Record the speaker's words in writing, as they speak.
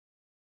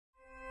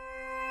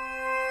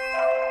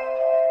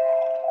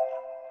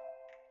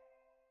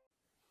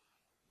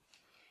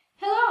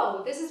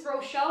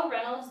Rochelle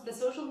Reynolds, the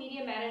social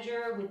media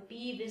manager with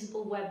Be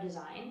Visible Web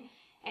Design.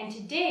 And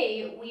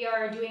today we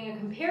are doing a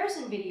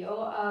comparison video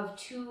of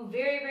two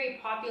very, very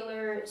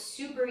popular,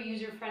 super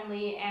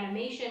user-friendly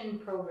animation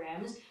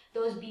programs,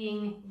 those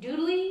being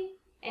Doodly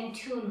and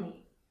Toonly.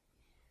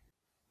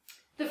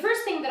 The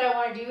first thing that I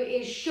want to do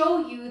is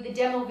show you the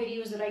demo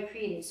videos that I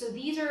created. So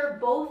these are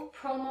both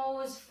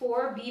promos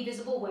for Be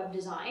Visible Web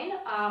Design.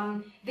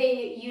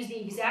 They use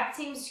the exact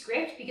same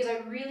script because I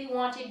really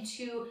wanted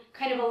to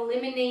kind of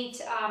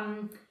eliminate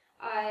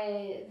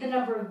the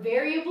number of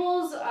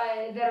variables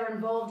that are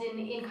involved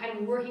in kind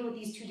of working with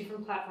these two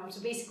different platforms.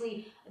 So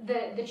basically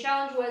the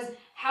challenge was,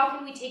 how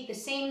can we take the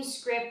same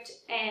script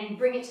and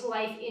bring it to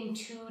life in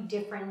two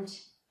different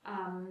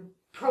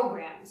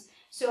programs?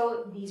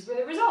 So these were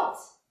the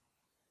results.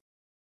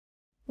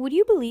 Would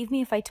you believe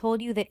me if I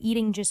told you that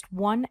eating just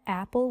one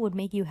apple would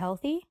make you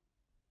healthy?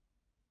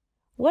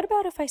 What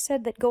about if I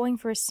said that going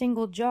for a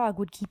single jog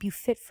would keep you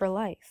fit for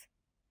life?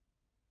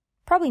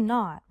 Probably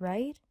not,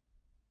 right?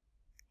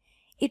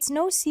 It's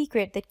no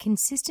secret that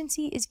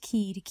consistency is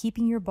key to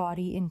keeping your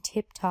body in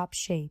tip-top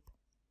shape.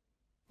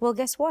 Well,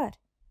 guess what?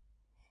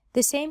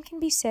 The same can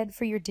be said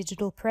for your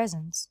digital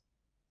presence.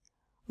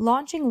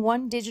 Launching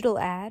one digital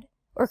ad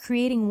or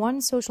creating one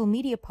social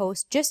media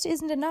post just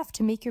isn't enough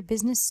to make your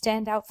business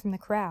stand out from the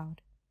crowd.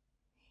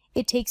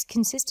 It takes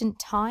consistent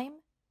time,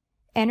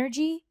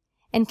 energy,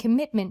 and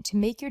commitment to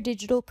make your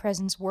digital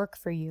presence work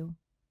for you.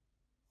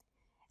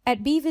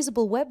 At Be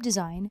Visible Web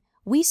Design,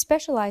 we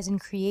specialize in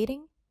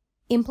creating,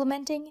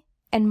 implementing,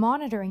 and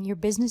monitoring your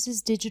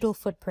business's digital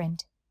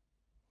footprint.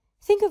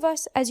 Think of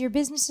us as your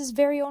business's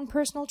very own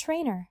personal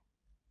trainer.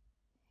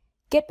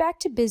 Get back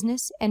to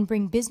business and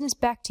bring business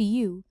back to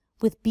you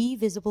with Be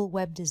Visible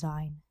Web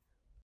Design.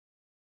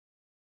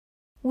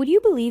 Would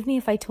you believe me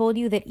if I told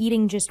you that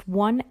eating just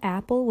one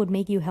apple would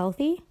make you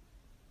healthy?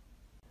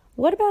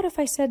 What about if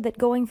I said that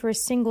going for a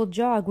single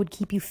jog would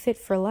keep you fit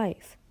for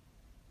life?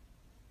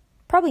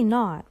 Probably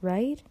not,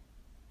 right?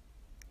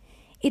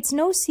 It's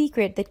no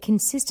secret that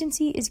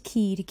consistency is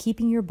key to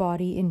keeping your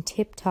body in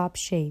tip-top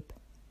shape.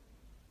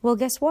 Well,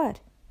 guess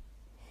what?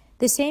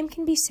 The same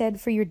can be said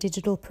for your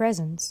digital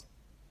presence.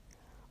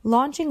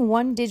 Launching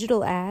one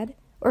digital ad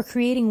or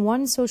creating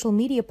one social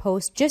media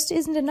post just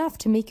isn't enough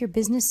to make your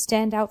business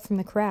stand out from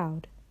the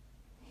crowd.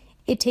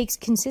 It takes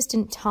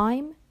consistent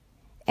time,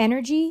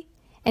 energy,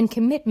 and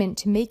commitment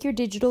to make your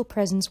digital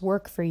presence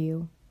work for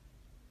you.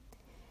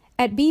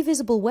 At Be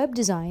Visible Web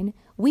Design,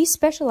 we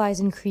specialize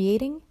in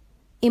creating,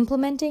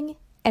 implementing,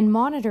 and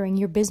monitoring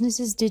your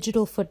business's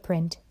digital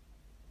footprint.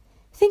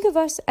 Think of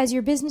us as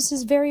your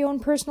business's very own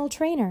personal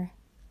trainer.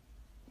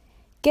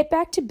 Get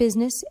back to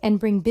business and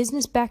bring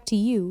business back to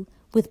you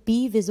with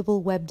Be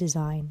Visible Web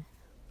Design.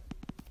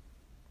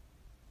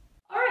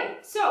 All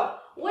right, so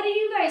what do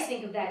you guys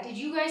think of that? Did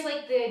you guys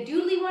like the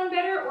Doodly one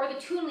better or the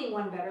Toonly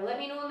one better? Let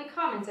me know in the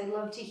comments. I'd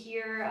love to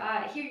hear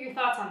your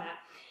thoughts on that.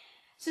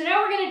 So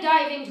now we're going to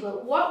dive into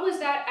it. What was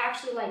that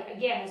actually like?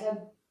 Again, as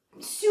a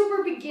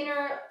super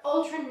beginner,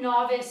 ultra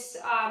novice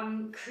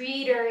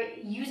creator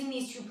using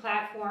these two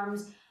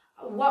platforms,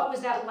 what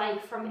was that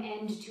like from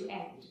end to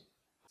end?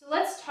 So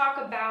let's talk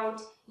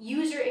about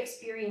user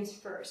experience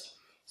first.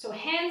 So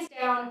hands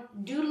down,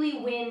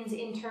 Doodly wins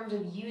in terms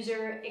of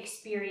user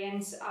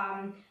experience.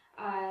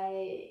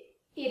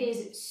 It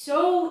is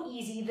so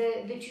easy.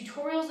 The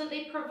tutorials that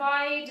they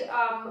provide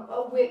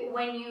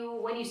when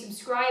you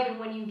subscribe and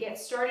when you get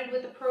started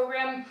with the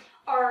program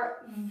are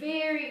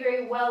very,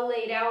 very well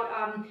laid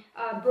out,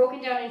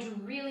 broken down into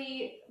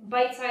really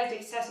bite-sized,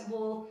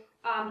 accessible,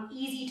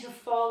 easy to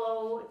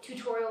follow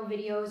tutorial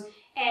videos,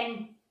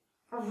 and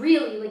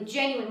really, like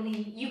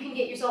genuinely, you can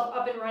get yourself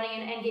up and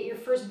running and get your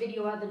first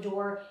video out the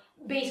door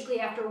basically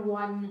after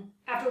one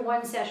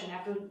session,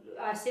 after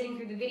sitting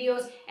through the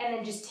videos and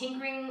then just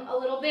tinkering a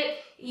little bit,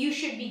 you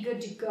should be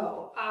good to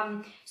go.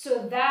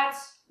 So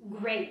that's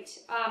great.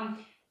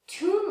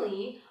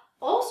 Toonly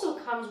also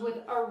comes with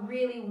a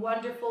really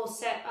wonderful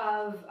set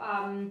of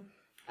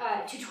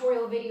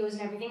tutorial videos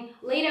and everything,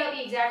 laid out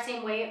the exact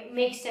same way. It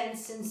makes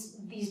sense since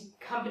these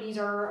companies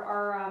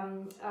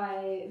are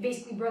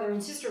basically brother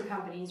and sister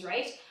companies,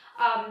 right?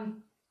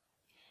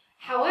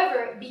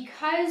 However,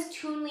 because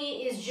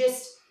Toonly is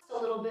just a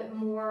little bit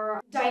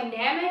more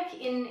dynamic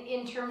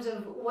in terms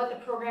of what the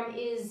program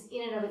is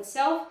in and of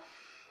itself,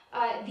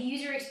 the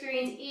user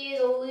experience is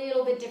a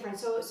little bit different.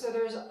 So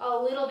there's a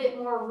little bit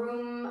more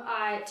room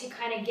to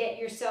kind of get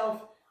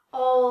yourself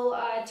all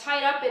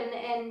tied up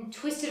and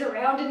twisted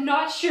around and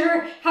not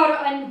sure how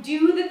to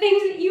undo the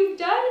things that you've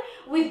done.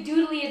 With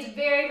Doodly, it's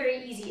very,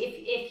 very easy.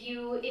 If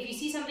you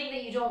see something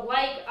that you don't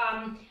like,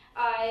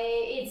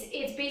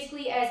 it's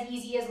basically as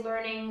easy as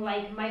learning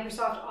like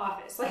Microsoft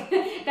Office. Like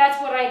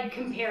that's what I'd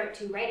compare it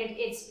to, right?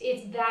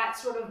 It's that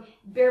sort of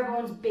bare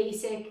bones,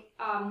 basic,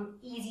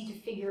 easy to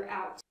figure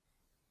out.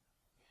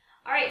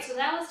 All right, so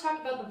now let's talk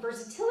about the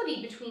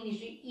versatility between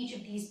each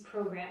of these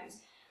programs.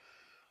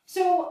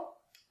 So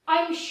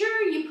I'm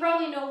sure you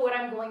probably know what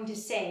I'm going to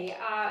say.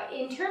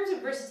 In terms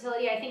of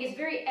versatility, I think it's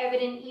very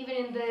evident even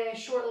in the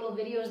short little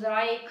videos that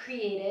I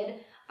created.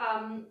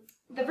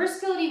 The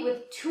versatility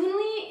with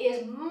Toonly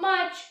is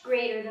much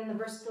greater than the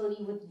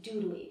versatility with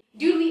Doodly.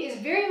 Doodly is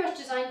very much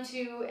designed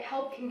to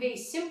help convey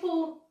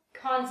simple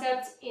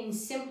concepts in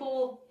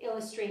simple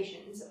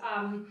illustrations.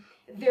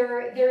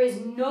 There is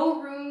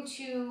no room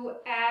to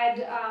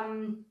add,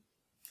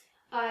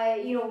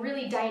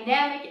 really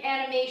dynamic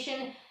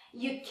animation.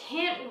 You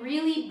can't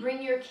really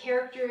bring your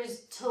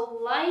characters to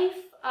life.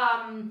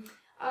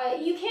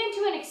 You can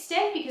to an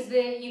extent, because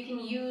you can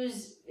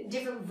use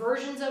different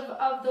versions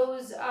of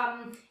those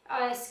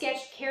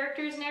sketched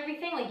characters and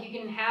everything. Like, you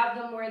can have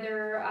them where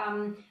they're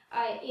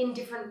in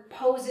different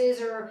poses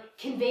or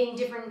conveying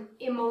different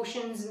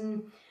emotions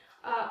and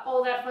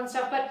all that fun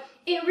stuff. But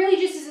it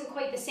really just isn't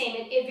quite the same.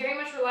 It very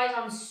much relies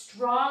on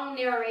strong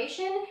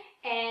narration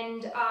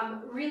and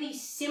really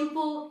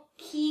simple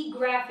key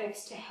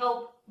graphics to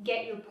help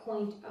get your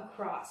point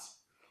across.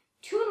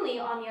 Toonly,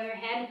 on the other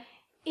hand,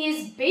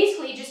 is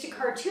basically just a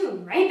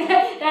cartoon, right?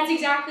 That's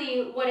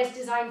exactly what it's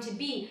designed to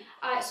be.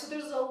 So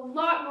there's a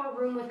lot more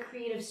room with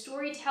creative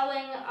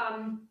storytelling.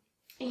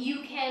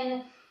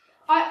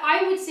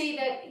 I would say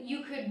that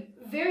you could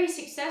very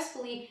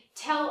successfully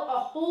tell a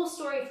whole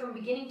story from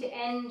beginning to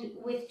end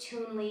with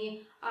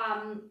Toonly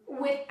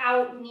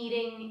without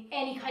needing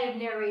any kind of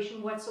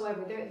narration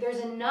whatsoever. There's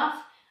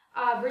enough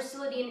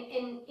versatility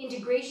and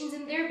integrations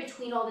in there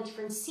between all the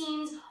different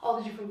scenes, all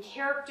the different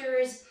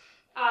characters,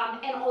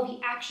 and all the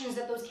actions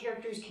that those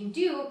characters can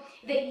do,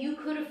 that you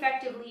could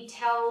effectively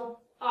tell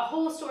a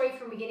whole story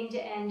from beginning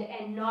to end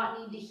and not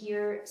need to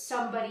hear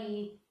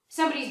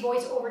somebody's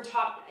voice over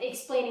top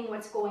explaining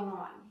what's going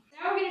on.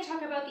 Now we're going to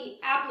talk about the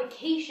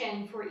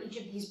application for each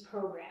of these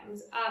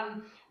programs.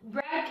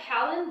 Brad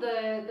Callen,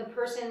 the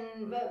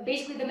person,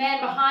 basically the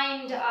man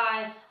behind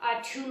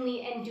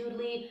Toonly and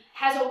Doodly,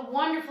 has a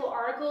wonderful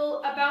article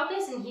about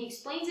this, and he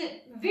explains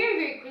it very,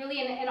 very clearly,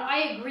 and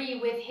I agree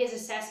with his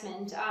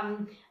assessment,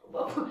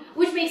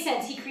 which makes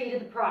sense. He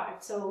created the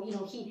product, so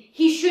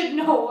he should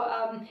know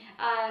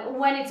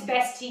when it's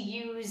best to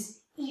use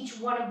each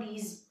one of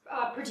these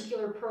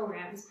particular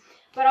programs.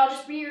 But I'll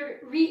just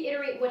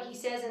reiterate what he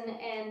says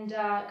and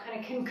kind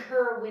of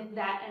concur with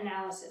that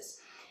analysis.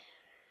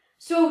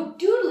 So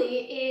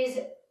Doodly is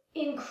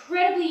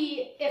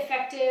incredibly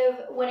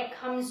effective when it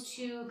comes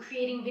to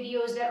creating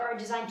videos that are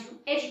designed to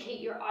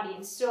educate your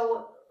audience.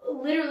 So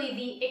literally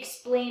the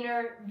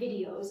explainer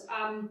videos.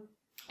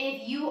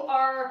 If you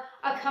are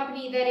a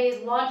company that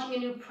is launching a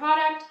new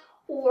product,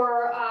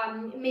 or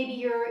maybe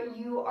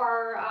you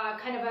are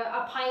kind of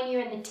a pioneer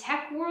in the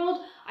tech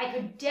world, I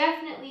could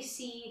definitely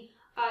see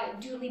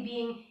Doodly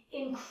being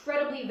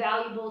incredibly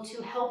valuable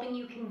to helping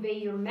you convey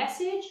your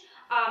message.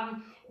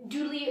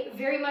 Doodly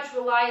very much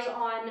relies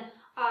on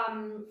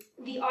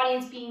the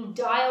audience being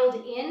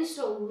dialed in,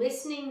 so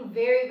listening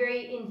very,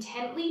 very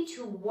intently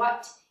to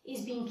what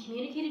is being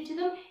communicated to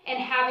them, and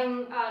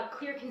having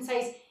clear,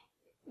 concise,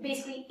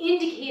 basically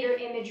indicator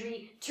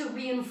imagery to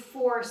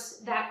reinforce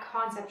that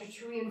concept, or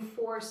to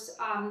reinforce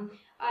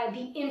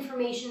the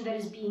information that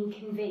is being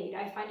conveyed.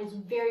 I find it's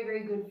very,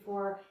 very good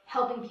for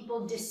helping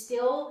people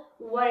distill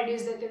what it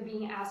is that they're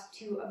being asked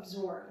to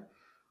absorb.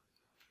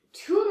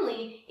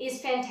 Toonly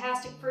is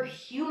fantastic for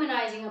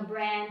humanizing a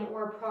brand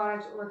or a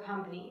product or a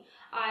company.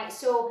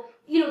 So,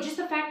 just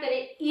the fact that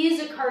it is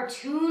a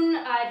cartoon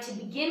to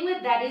begin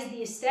with, that is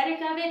the aesthetic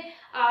of it,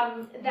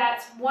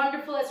 that's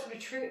wonderful. It's sort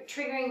of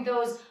triggering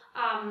those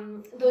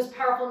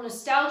powerful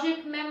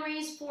nostalgic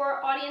memories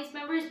for audience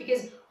members,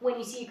 because when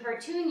you see a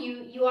cartoon,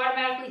 you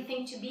automatically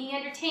think to being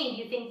entertained.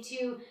 You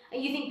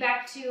think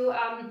back to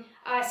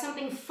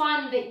something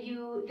fun that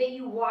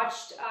you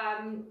watched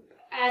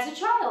as a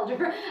child,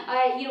 or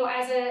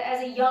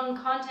as a young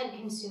content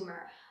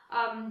consumer.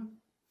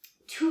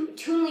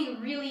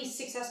 Toonly really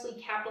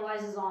successfully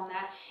capitalizes on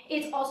that.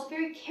 It's also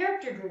very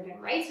character driven,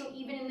 right? So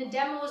even in the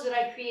demos that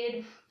I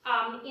created,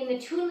 in the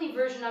Toonly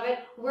version of it,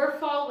 we're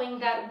following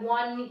that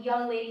one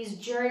young lady's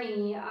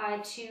journey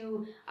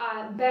to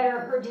better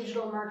her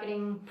digital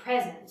marketing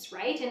presence,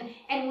 right?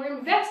 And we're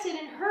invested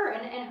in her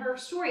and her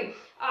story.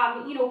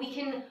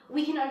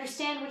 We can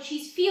understand what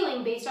she's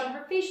feeling based on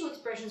her facial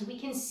expressions. We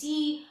can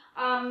see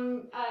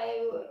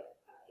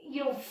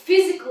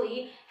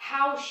physically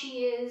how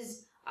she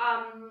is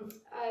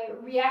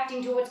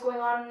reacting to what's going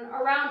on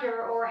around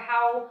her, or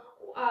how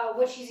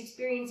what she's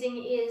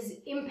experiencing is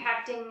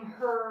impacting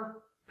her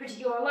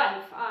particular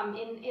life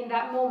in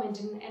that moment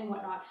and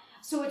whatnot.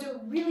 So it's a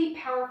really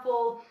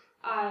powerful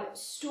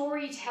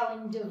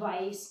storytelling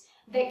device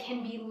that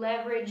can be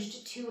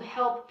leveraged to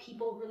help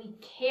people really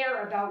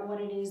care about what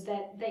it is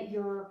that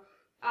you're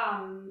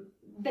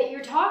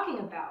talking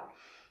about.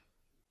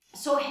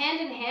 So hand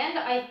in hand,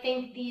 I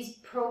think these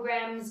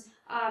programs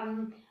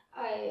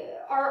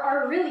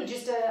are really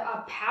just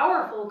a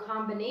powerful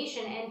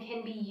combination, and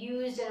can be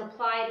used and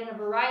applied in a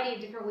variety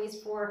of different ways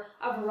for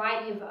a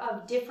variety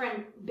of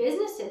different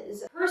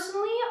businesses.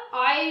 Personally,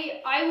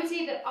 I would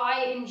say that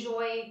I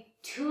enjoy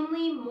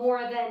Toonly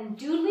more than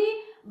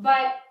Doodly,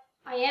 but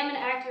I am an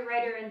actor,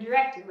 writer, and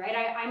director, right?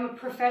 I'm a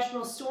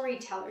professional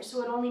storyteller,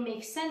 so it only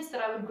makes sense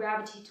that I would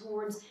gravitate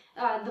towards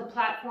the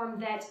platform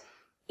that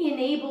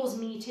enables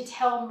me to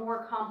tell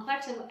more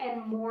complex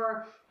and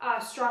more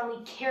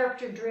strongly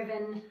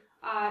character-driven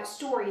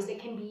stories that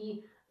can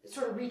be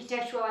sort of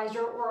recontextualized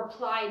or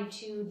applied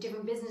to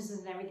different businesses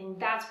and everything.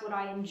 That's what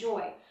I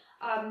enjoy.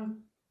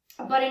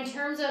 But in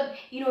terms of,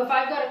 if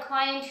I've got a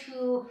client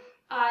who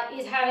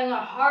is having a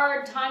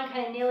hard time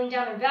kind of nailing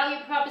down their value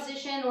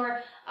proposition,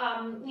 or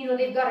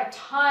they've got a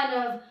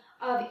ton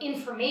of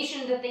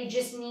information that they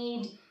just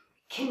need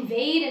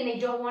conveyed, and they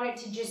don't want it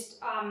to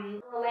just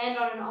land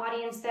on an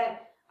audience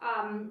that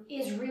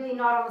is really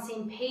not on the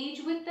same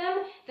page with them,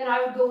 then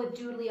I would go with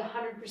Doodly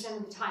 100%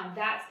 of the time.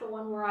 That's the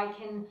one where I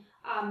can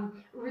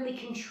really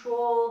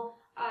control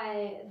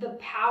the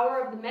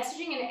power of the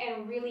messaging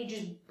and really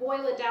just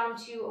boil it down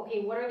to,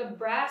 okay, what are the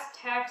brass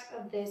tacks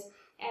of this,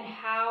 and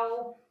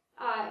how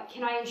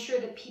can I ensure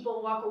that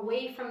people walk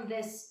away from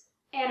this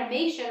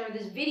animation or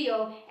this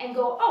video and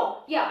go,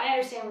 oh, yeah, I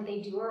understand what they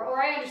do,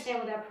 or I understand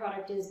what that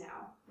product is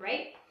now,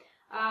 right?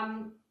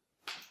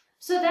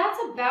 So that's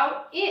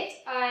about it.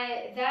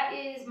 That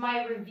is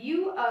my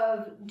review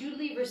of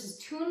Doodly versus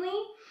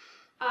Toonly.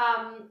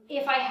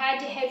 If I had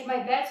to hedge my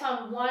bets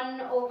on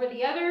one over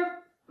the other,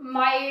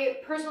 my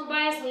personal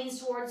bias leans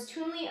towards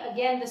Toonly.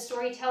 Again, the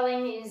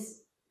storytelling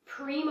is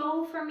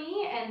primo for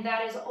me, and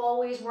that is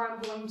always where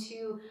I'm going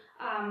to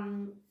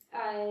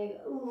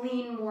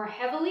lean more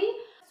heavily.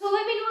 So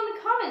let me know in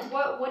the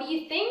comments, what do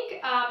you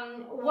think?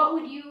 What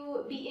would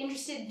you be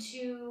interested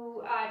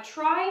to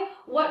try?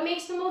 What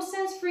makes the most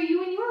sense for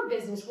you in your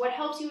business? What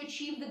helps you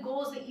achieve the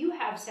goals that you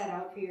have set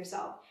out for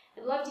yourself?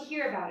 I'd love to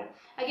hear about it.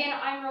 Again,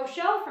 I'm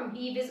Rochelle from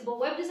Be Visible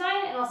Web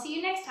Design, and I'll see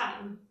you next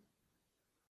time.